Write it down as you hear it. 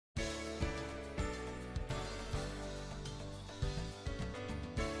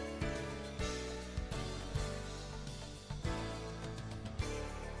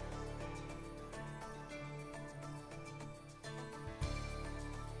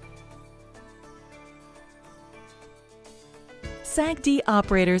SAGD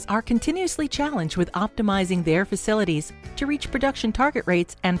operators are continuously challenged with optimizing their facilities to reach production target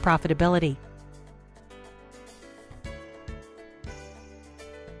rates and profitability.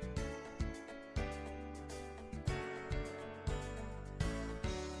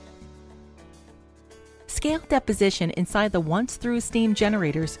 Scale deposition inside the once-through steam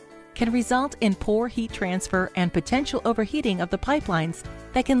generators can result in poor heat transfer and potential overheating of the pipelines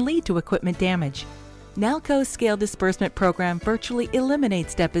that can lead to equipment damage. Nalco's scale disbursement program virtually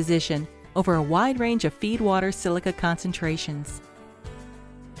eliminates deposition over a wide range of feed water silica concentrations.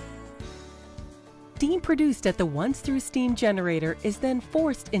 Steam produced at the once-through steam generator is then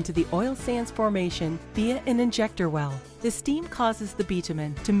forced into the oil sands formation via an injector well. The steam causes the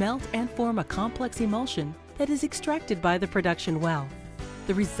bitumen to melt and form a complex emulsion that is extracted by the production well.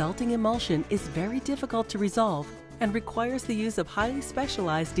 The resulting emulsion is very difficult to resolve and requires the use of highly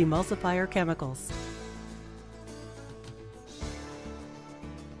specialized demulsifier chemicals.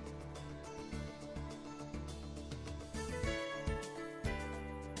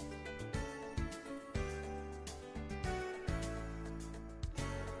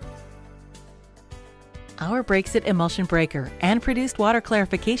 Our Brexit emulsion breaker and produced water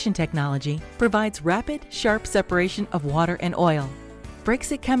clarification technology provides rapid, sharp separation of water and oil.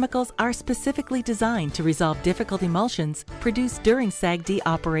 Brexit chemicals are specifically designed to resolve difficult emulsions produced during SAGD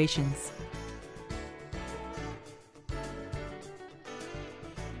operations.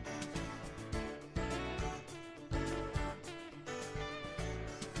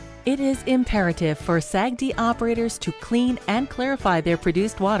 It is imperative for SAGD operators to clean and clarify their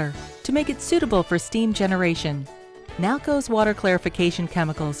produced water to make it suitable for steam generation. Nalco's water clarification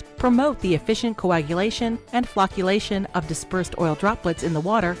chemicals promote the efficient coagulation and flocculation of dispersed oil droplets in the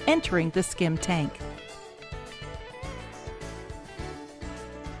water entering the skim tank.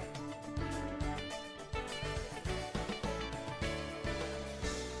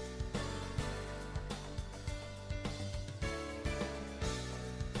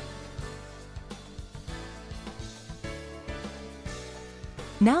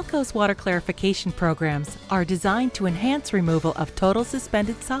 Nalco's water clarification programs are designed to enhance removal of total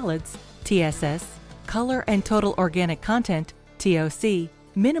suspended solids, TSS, color and total organic content, TOC,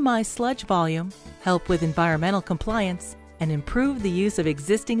 minimize sludge volume, help with environmental compliance, and improve the use of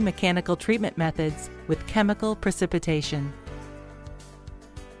existing mechanical treatment methods with chemical precipitation.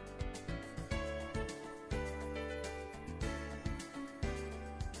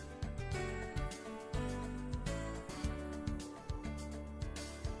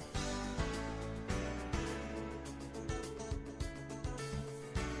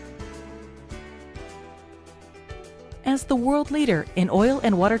 As the world leader in oil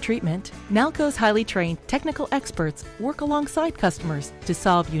and water treatment, Nalco's highly trained technical experts work alongside customers to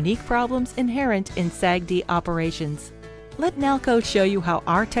solve unique problems inherent in SAGD operations. Let Nalco show you how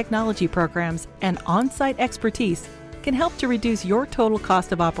our technology programs and on-site expertise can help to reduce your total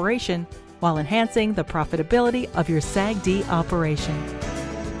cost of operation while enhancing the profitability of your SAGD operation.